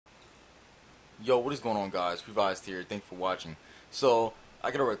Yo, what is going on, guys? Revised here. Thanks for watching. So,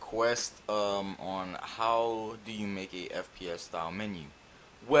 I got a request on how do you make a FPS style menu.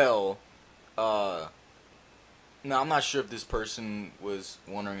 Well, uh, now I'm not sure if this person was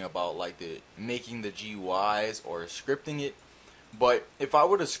wondering about like the making the GUIs or scripting it, but if I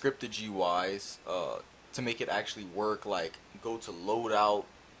were to script the GUIs to make it actually work, like go to loadout,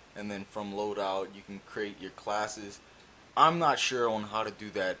 and then from loadout you can create your classes. I'm not sure on how to do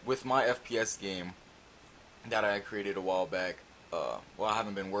that with my FPS game that I created a while back. Well, I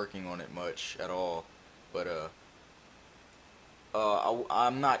haven't been working on it much at all, but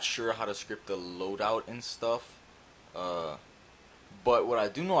I'm not sure how to script the loadout and stuff. Uh, but what I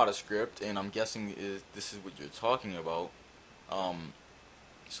do know how to script, and I'm guessing is this is what you're talking about. Um,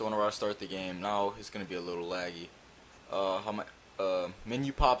 so whenever I start the game, now it's gonna be a little laggy. How my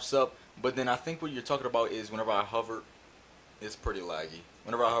menu pops up, but then I think what you're talking about is whenever I hover, it's pretty laggy.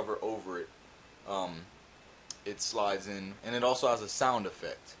 Whenever I hover over it, um, it slides in, and it also has a sound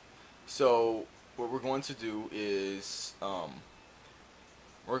effect. So what we're going to do is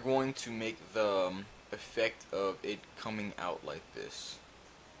we're going to make the effect of it coming out like this,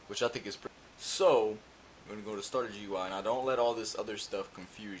 which I think is pretty. So we're going to go to Start a GUI. Now don't let all this other stuff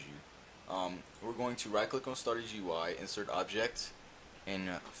confuse you. We're going to right click on Start a GUI, insert object, and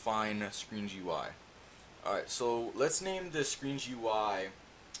find Screen GUI. Alright, so let's name the Screen GUI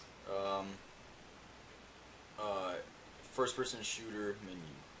um, uh, first person shooter menu,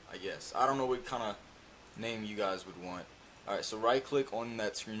 I guess. I don't know what kind of name you guys would want. Alright, so right click on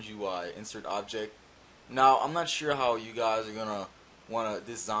that Screen GUI, insert object. Now, I'm not sure how you guys are gonna want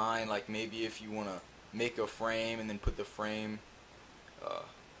to design, like maybe if you want to make a frame and then put the frame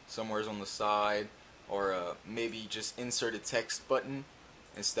somewhere on the side, or maybe just insert a text button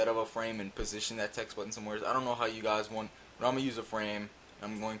instead of a frame and position that text button somewhere. I don't know how you guys want, but I'm going to use a frame.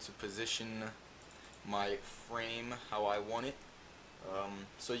 I'm going to position my frame how I want it,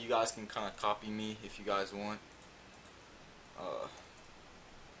 so you guys can kind of copy me if you guys want.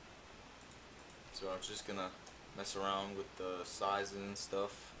 So I'm just gonna mess around with the sizes and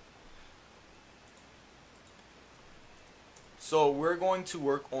stuff. So we're going to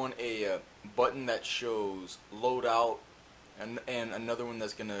work on a button that shows loadout, and another one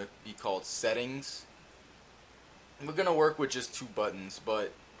that's gonna be called settings. We're gonna work with just two buttons,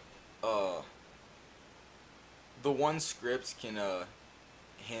 but the one script can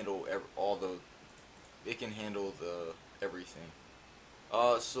handle all the. It can handle the everything.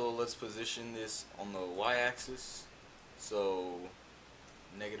 So let's position this on the y-axis. So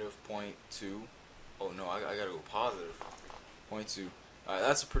 -0.2. Oh no, I gotta go positive. 0.2. Alright,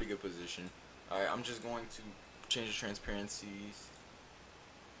 that's a pretty good position. Alright, I'm just going to change the transparencies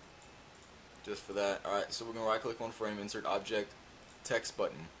just for that. Alright, so we're gonna right click on frame, insert object, text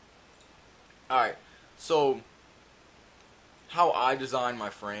button. Alright, so how I design my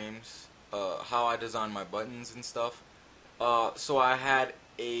frames, how I design my buttons and stuff. So I had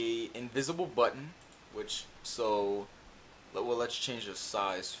a invisible button, which well, let's change the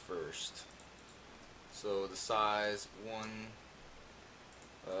size first. So the size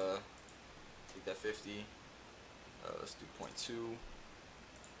take that 50. Let's do 0.2.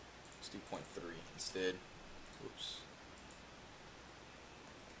 Let's do 0.3 instead. Oops.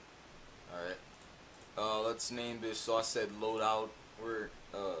 All right. Let's name this. So I said loadout. We're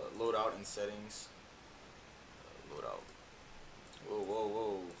loadout and settings. Loadout. Whoa, whoa,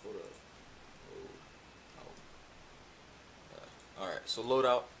 whoa, hold up. Whoa. Alright, so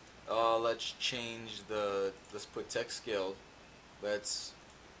loadout. Let's change let's put text scaled. Let's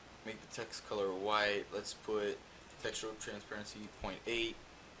make the text color white. Let's put textural transparency 0.8.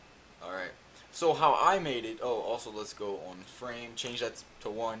 Alright. So how I made it, also let's go on frame, change that to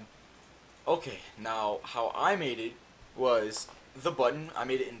 1. Okay, now how I made it was the button. I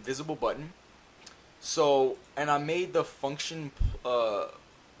made an invisible button. So, and I made the function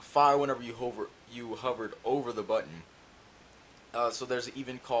fire whenever you hovered over the button. So there's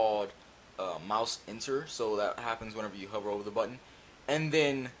even called mouse enter. So that happens whenever you hover over the button. And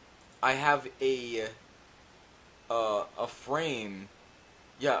then I have a frame,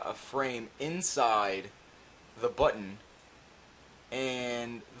 a frame inside the button,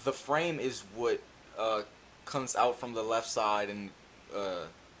 and the frame is what comes out from the left side and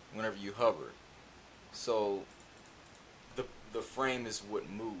whenever you hover. So the frame is what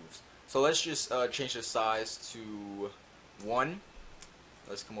moves. So let's just change the size to 1.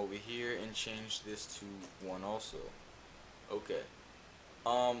 Let's come over here and change this to 1 also. Okay.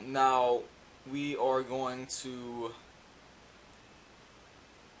 Now we are going to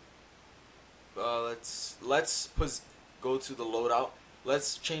let's go to the loadout.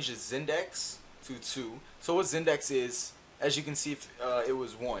 Let's change the Zindex to 2. So what index is, as you can see, if it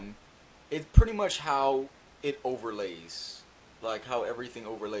was 1, it's pretty much how it overlays, like how everything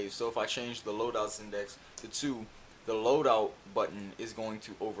overlays. So if I change the loadout index to 2, the loadout button is going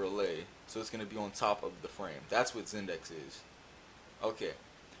to overlay, so it's going to be on top of the frame. That's what index is. Okay,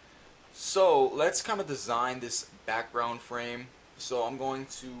 so let's kind of design this background frame. So I'm going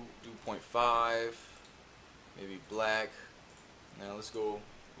to do 0.5, maybe black. Now let's go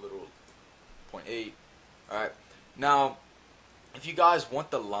a little 0.8. Alright, now if you guys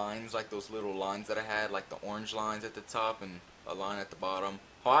want the lines, like those little lines that I had, like the orange lines at the top and a line at the bottom,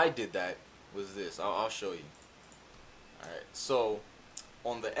 how I did that was this. I'll show you. Alright, so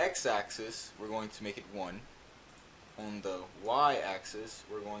on the x-axis, we're going to make it 1. On the y-axis,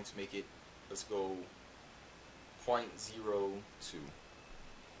 we're going to make it, let's go 0.02.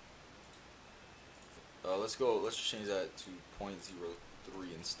 Let's change that to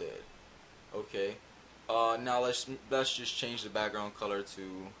 0.03 instead. Okay. Now let's just change the background color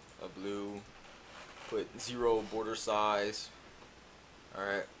to a blue. Put 0 border size.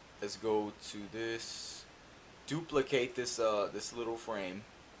 Alright, let's go to this. Duplicate this this little frame.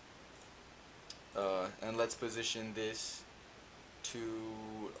 And let's position this to,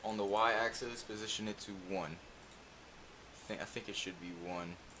 on the y-axis, position it to 1. I think it should be 1. Let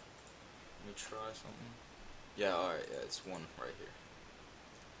me try something. Yeah, alright, yeah, it's 1 right here.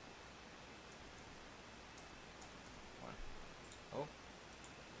 1. Oh.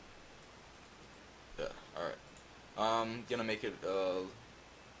 Yeah, alright. I'm gonna make it,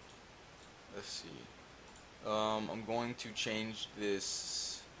 let's see. I'm going to change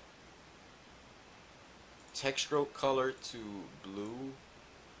this text stroke color to blue.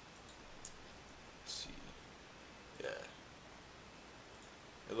 Let's see. Yeah.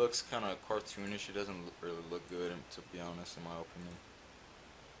 It looks kind of cartoonish. It doesn't really look good, to be honest, in my opinion.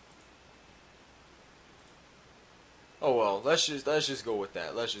 Oh well, let's just go with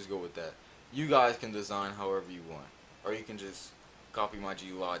that. Let's just go with that. You guys can design however you want, or you can just copy my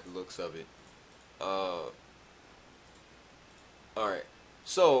GUI, the looks of it. Alright,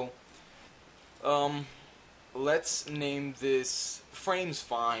 so let's name this frame's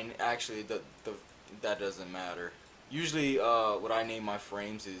fine. Actually, that doesn't matter. Usually, what I name my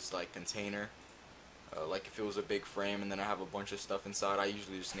frames is like container. Like if it was a big frame and then I have a bunch of stuff inside, I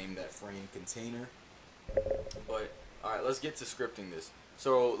usually just name that frame container. But alright, let's get to scripting this.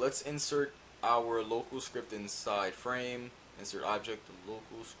 So let's insert our local script inside frame. Insert object to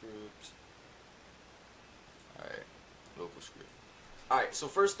local script. Alright, local script. Alright, so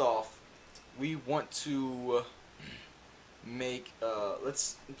first off, we want to make,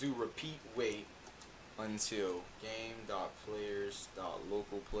 let's do repeat wait until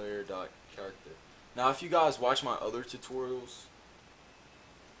game.players.localplayer.character. Now if you guys watch my other tutorials,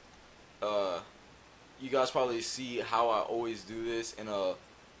 you guys probably see how I always do this in a,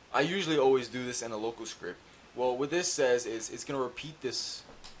 I usually always do this in a local script. Well, what this says is it's gonna repeat this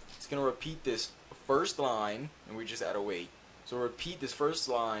first line, and we just add a wait. So repeat this first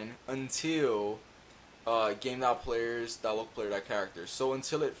line until game.players.localplayer.character. So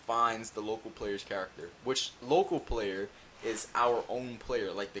until it finds the local player's character, which local player is our own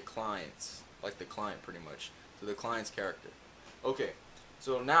player, like the client's, like the client pretty much. So the client's character. Okay,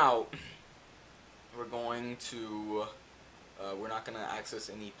 so now we're going to, we're not going to access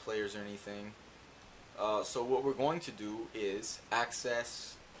any players or anything. So what we're going to do is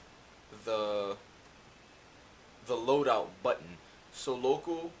access the loadout button. So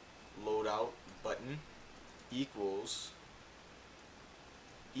local loadout button equals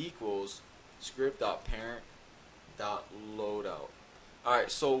script.parent.loadout.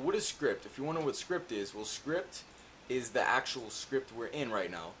 Alright, so what is script? If you wonder what script is, well, script is the actual script we're in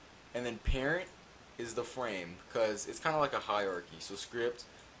right now, and then parent is the frame, because it's kind of like a hierarchy. So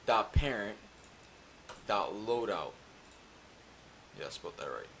script.parent.loadout. Yeah, I spelled that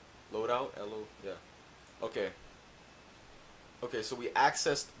right. Loadout, L-O, yeah. Okay. Okay, so we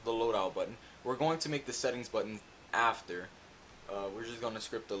accessed the loadout button. We're going to make the settings button after. We're just going to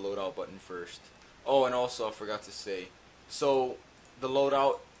script the loadout button first. Oh, and also I forgot to say. So the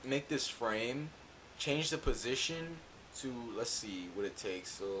loadout, make this frame, change the position to, let's see what it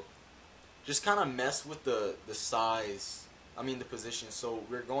takes. So just kind of mess with the size, I mean the position. So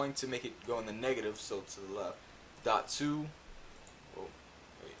we're going to make it go in the negative, so to the left. .2. Oh,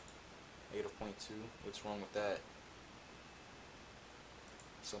 wait. Negative 0.2. What's wrong with that?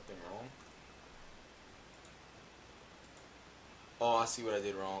 Something wrong? Oh, I see what I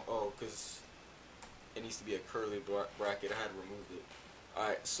did wrong. Oh, because it needs to be a curly bracket. I had removed it.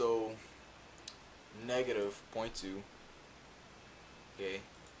 Alright, so negative 0.2. Okay.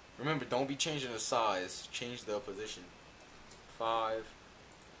 Remember, don't be changing the size. Change the position. 5.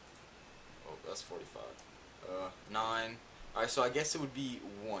 Oh, that's 45. 9. Alright, so I guess it would be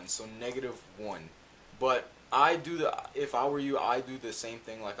 1. So -1. But if I were you, I do the same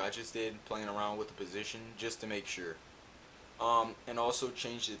thing like I just did, playing around with the position just to make sure. And also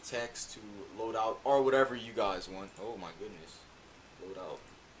change the text to loadout or whatever you guys want. Oh my goodness. Loadout.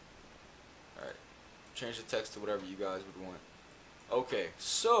 Alright. Change the text to whatever you guys would want. Okay,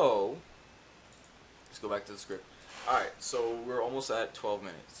 so let's go back to the script. Alright, so we're almost at 12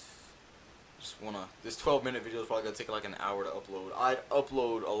 minutes. This 12-minute video is probably gonna take like an hour to upload. I'd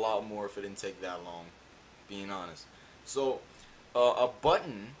upload a lot more if it didn't take that long, being honest. So, a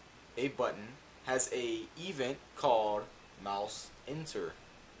button has a event called mouse enter.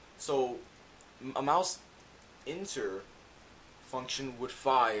 So, a mouse enter function would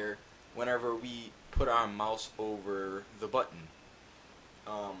fire whenever we put our mouse over the button.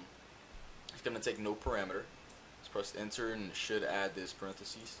 It's gonna take no parameter. Let's press enter and it should add this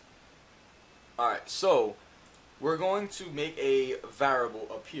parentheses. Alright, so we're going to make a variable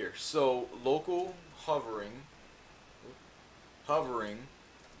up here. So local hovering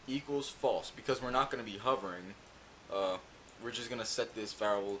equals false, because we're not going to be hovering. We're just going to set this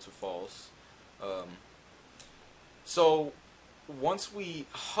variable to false. So once we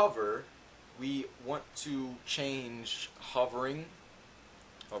hover, we want to change hovering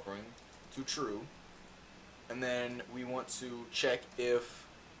to true, and then we want to check if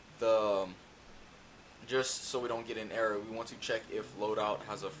just so we don't get an error, we want to check if loadout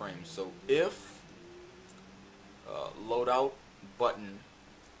has a frame. So if loadout button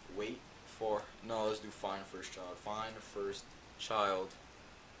let's do find first child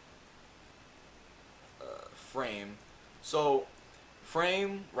frame. So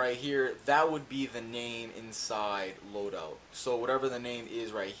frame right here, that would be the name inside loadout. So whatever the name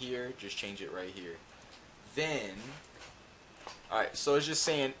is right here, just change it right here. Then alright, so it's just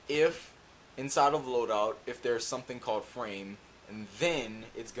saying if inside of loadout, if there's something called frame, and then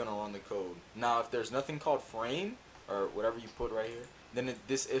it's gonna run the code. Now if there's nothing called frame or whatever you put right here, then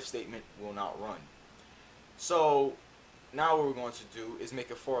this if statement will not run. So now what we're going to do is make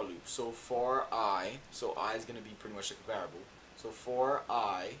a for loop. So for I, so I is gonna be pretty much like a variable. So for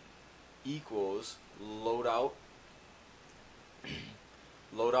I equals loadout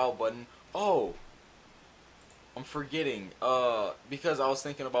loadout button. Oh, I'm forgetting, because I was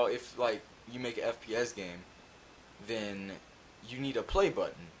thinking about if like you make an FPS game, then you need a play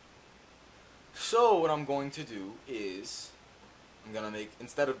button. So what I'm going to do is I'm gonna make,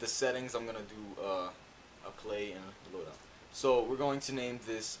 instead of the settings, I'm gonna do a play and a loadout. So we're going to name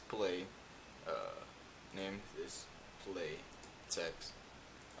this play, text.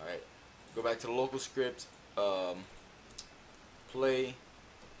 Alright, go back to the local script, play,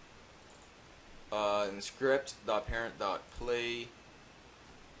 and script.parent.play.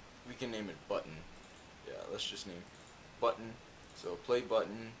 We can name it button. Yeah, let's just name button. So play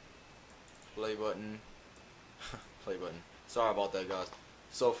button, play button, play button. Sorry about that, guys.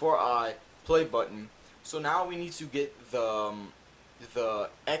 So for I, play button. So now we need to get the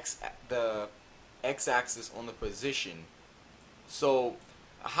x-axis on the position. So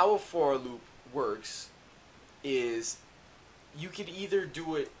how a for loop works is you could either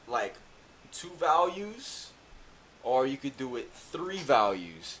do it like 2 values, or you could do it 3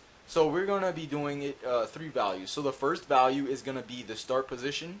 values. So we're gonna be doing it 3 values. So the first value is gonna be the start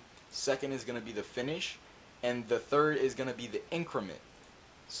position, second is gonna be the finish, and the third is gonna be the increment.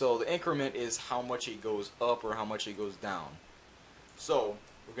 So the increment is how much it goes up or how much it goes down. So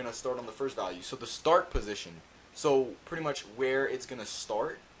we're gonna start on the first value. So the start position. So pretty much where it's gonna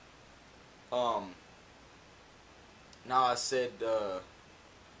start. Now I said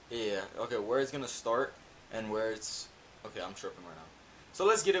yeah, okay, where it's gonna start and where it's, okay, I'm tripping right now. So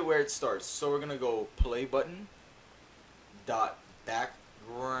let's get it where it starts. So we're gonna go play button dot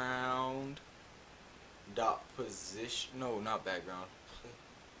background dot position, no, not background,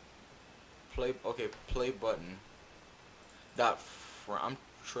 play button dot I'm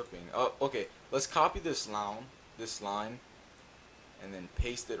tripping. Oh, okay, let's copy this line and then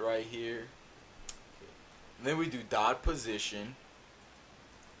paste it right here. Okay. And then we do dot position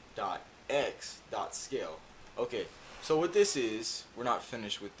dot x dot scale. Okay, so what this is, we're not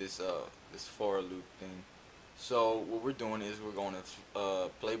finished with this this for loop thing. So what we're doing is we're going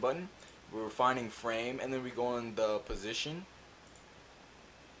to play button, we're finding frame, and then we go in the position,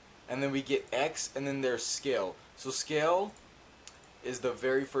 and then we get x, and then there's scale. So scale is the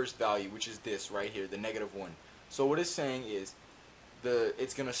very first value, which is this right here, the -1. So what it's saying is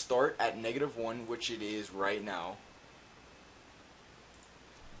it's gonna start at -1, which it is right now.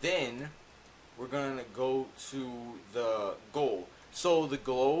 Then we're gonna go to the goal. So the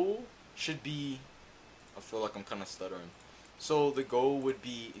goal should be, I feel like I'm kind of stuttering. So the goal would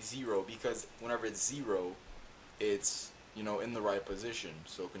be 0, because whenever it's 0, it's, you know, in the right position.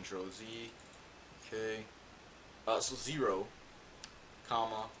 So Control Z, okay. So 0,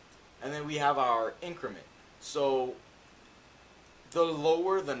 comma, and then we have our increment. So the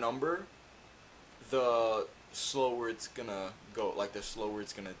lower the number, the slower it's gonna go, like the slower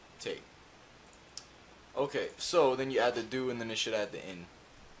it's gonna take. Okay, so then you add the do, and then it should add the in.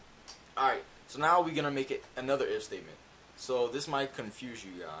 Alright, so now we're gonna make it another if statement. So this might confuse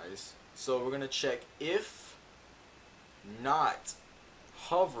you guys. So we're gonna check if not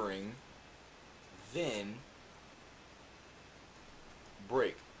hovering, then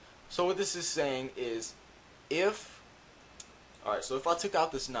break. So what this is saying is, if, alright, so if I took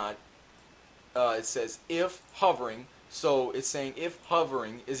out this not, it says if hovering, so it's saying if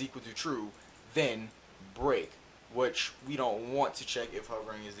hovering is equal to true, then break, which we don't want to check if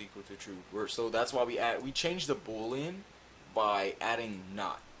hovering is equal to true. So that's why we change the boolean by adding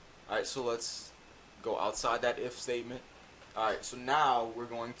not. Alright, so let's go outside that if statement. Alright, so now we're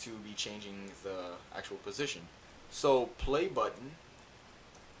going to be changing the actual position. So play button,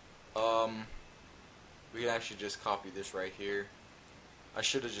 we can actually just copy this right here. I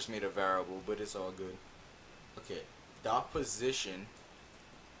should have just made a variable, but it's all good. Okay, dot position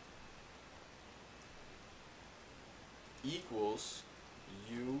equals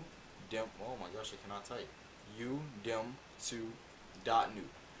u dim, oh my gosh, I cannot type, u dim 2 dot new.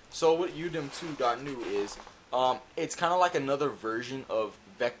 So what u dim 2 dot new is, it's kind of like another version of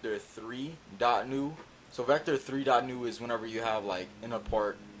vector 3 dot new. So vector 3 dot new is whenever you have, like, in a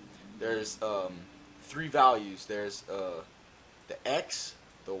part, there's 3 values. There's the x,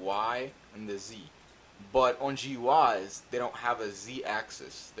 the y, and the z. But on GUIs, they don't have a z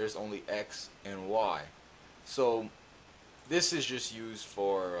axis. There's only x and y. So this is just used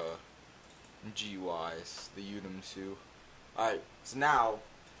for GUIs, the UDIM2. Alright, so now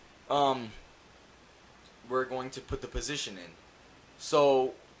we're going to put the position in.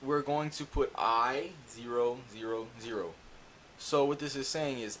 So we're going to put I 0 0 0. So what this is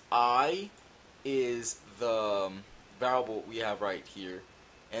saying is I is the variable we have right here,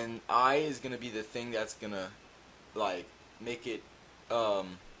 and I is gonna be the thing that's gonna, like, make it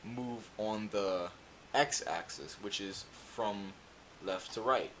move on the x-axis, which is from left to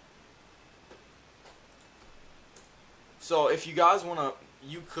right. So if you guys wanna,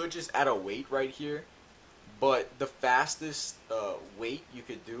 you could just add a weight right here, but the fastest weight you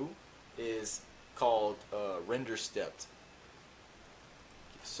could do is called render stepped.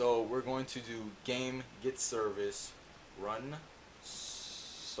 So we're going to do game get service run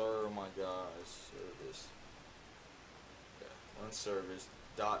oh my gosh, service, yeah, run service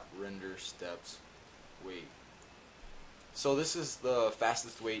dot render steps wait. So this is the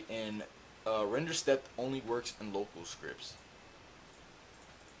fastest wait, and render step only works in local scripts,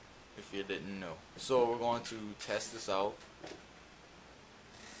 if you didn't know. So we're going to test this out.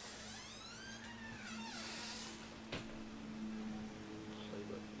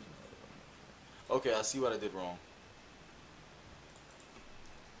 Okay, I see what I did wrong.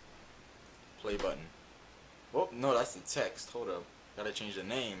 Play button. Oh, no, that's the text. Hold up. Gotta change the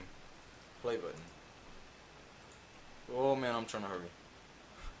name. Play button. Oh, man, I'm trying to hurry.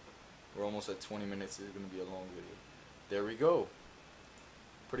 We're almost at 20 minutes. It's going to be a long video. There we go.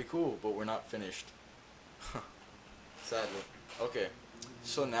 Pretty cool, but we're not finished. Sadly. Okay,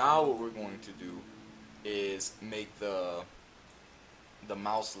 so now what we're going to do is make the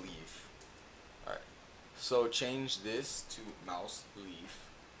mouse leave. Alright, so change this to mouse leave.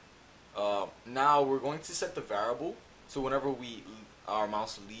 Now we're going to set the variable, so whenever our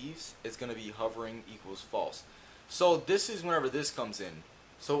mouse leaves, it's going to be hovering equals false. So this is whenever this comes in.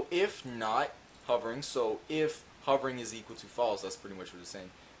 So if not hovering, so if hovering is equal to false, that's pretty much what it's saying,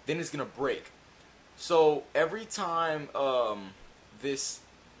 then it's going to break. So every time this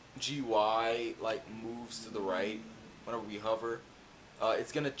GUI like moves to the right, whenever we hover,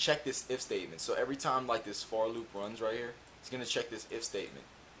 it's going to check this if statement. So every time like this for loop runs right here, it's going to check this if statement.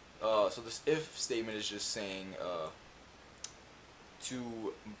 So this if statement is just saying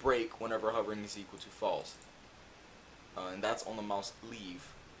to break whenever hovering is equal to false. And that's on the mouse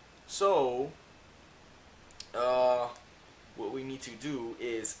leave. So what we need to do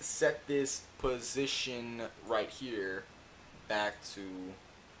is set this position right here back to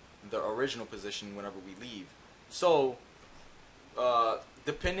the original position whenever we leave. So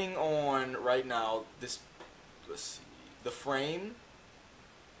depending on right now this, let's see, the frame,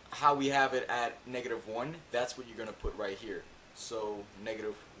 how we have it at -1, that's what you're gonna put right here. So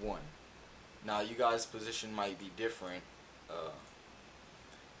 1. Now you guys' position might be different,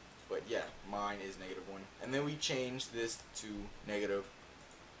 but yeah, mine is -1. And then we change this to negative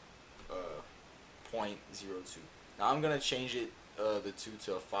 0.02. Now I'm gonna change it the 2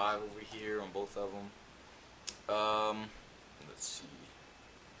 to a 5 over here on both of them. Let's see.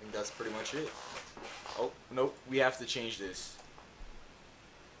 I think that's pretty much it. Oh nope, we have to change this.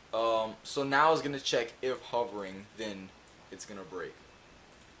 So now it's gonna check if hovering, then it's gonna break.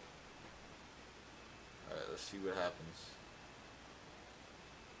 Alright, let's see what happens.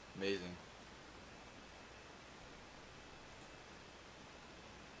 Amazing.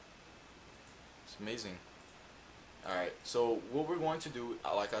 It's amazing. Alright, so what we're going to do,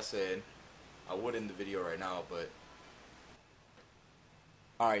 like I said, I would end the video right now, but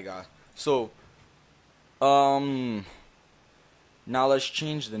alright guys. So now let's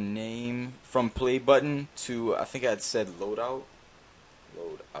change the name from play button to, I think I had said loadout.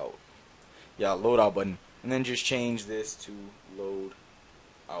 Loadout. Yeah, loadout button. And then just change this to load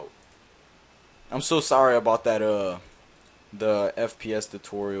out. I'm so sorry about that the FPS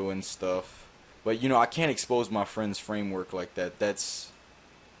tutorial and stuff. But you know, I can't expose my friend's framework like that. That's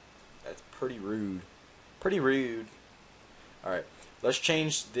pretty rude. Pretty rude. Alright. Let's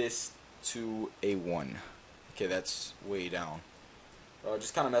change this to a 1. Okay, that's way down.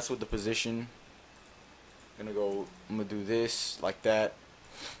 Just kind of mess with the position. I'm gonna do this like that.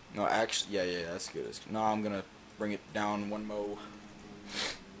 No, actually, yeah, that's good. No, I'm gonna bring it down one more.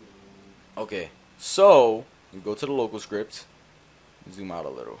 Okay, so we go to the local script. Zoom out a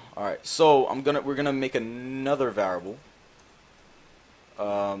little. All right, so we're gonna make another variable.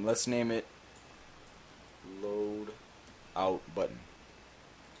 Let's name it load out button.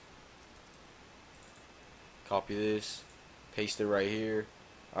 Copy this, paste it right here.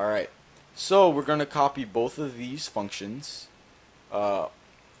 All right, so we're gonna copy both of these functions.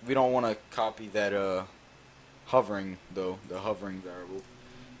 We don't want to copy that hovering though, the hovering variable,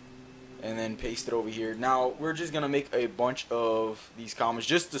 and then paste it over here. Now we're just gonna make a bunch of these comments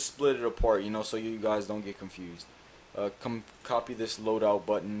just to split it apart, you know, so you guys don't get confused. Copy this loadout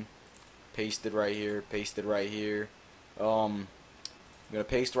button, paste it right here, paste it right here. I'm gonna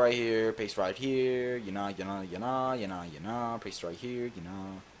paste right here, paste right here, paste right here,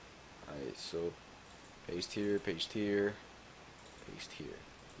 Alright, so paste here, paste here, paste here.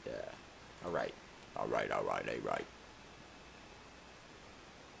 Yeah. Alright. Alright.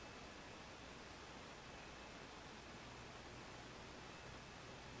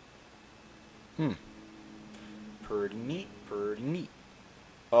 Pretty neat, pretty neat.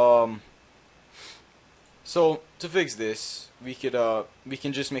 So to fix this, we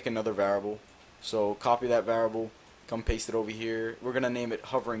can just make another variable. So copy that variable, come paste it over here. We're gonna name it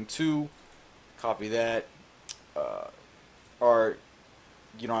hovering2. Copy that. Or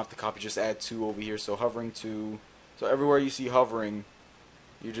you don't have to copy, just add 2 over here. So hovering2. So everywhere you see hovering,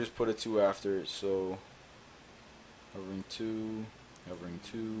 you just put a 2 after it. So hovering2.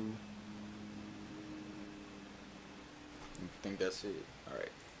 I think that's it.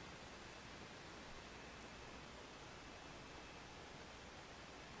 Alright.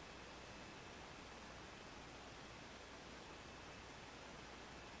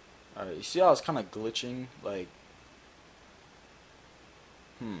 Alright, you see how it's kind of glitching? Like,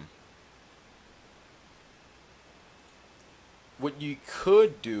 What you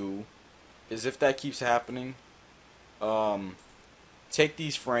could do is, if that keeps happening, take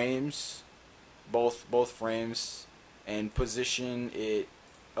these frames, both frames, and position it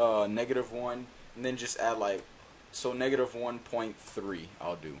 -1, and then just add like, so -1.3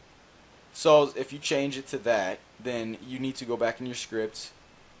 I'll do. So if you change it to that, then you need to go back in your script,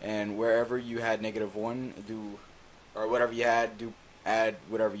 and wherever you had -1, do, or whatever you had, do, add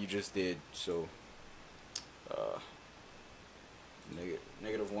whatever you just did. So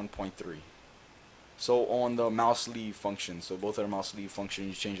 -1.3. So on the mouse leave function, so both of the mouse leave function,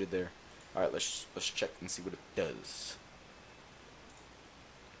 you change it there. All right, let's check and see what it does.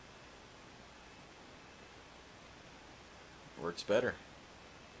 Works better.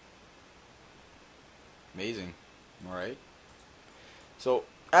 Amazing. All right. So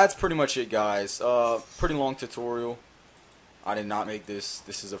that's pretty much it, guys. Pretty long tutorial. I did not make this.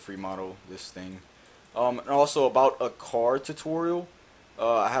 This is a free model. This thing. And also about a car tutorial.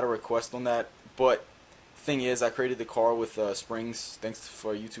 I had a request on that, but thing is, I created the car with springs, thanks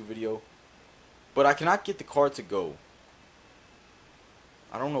for a YouTube video, but I cannot get the car to go.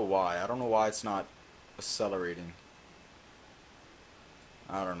 I don't know why. I don't know why it's not accelerating.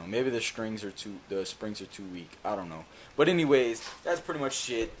 I don't know. Maybe the springs are too weak. I don't know. But anyways, that's pretty much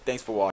it. Thanks for watching.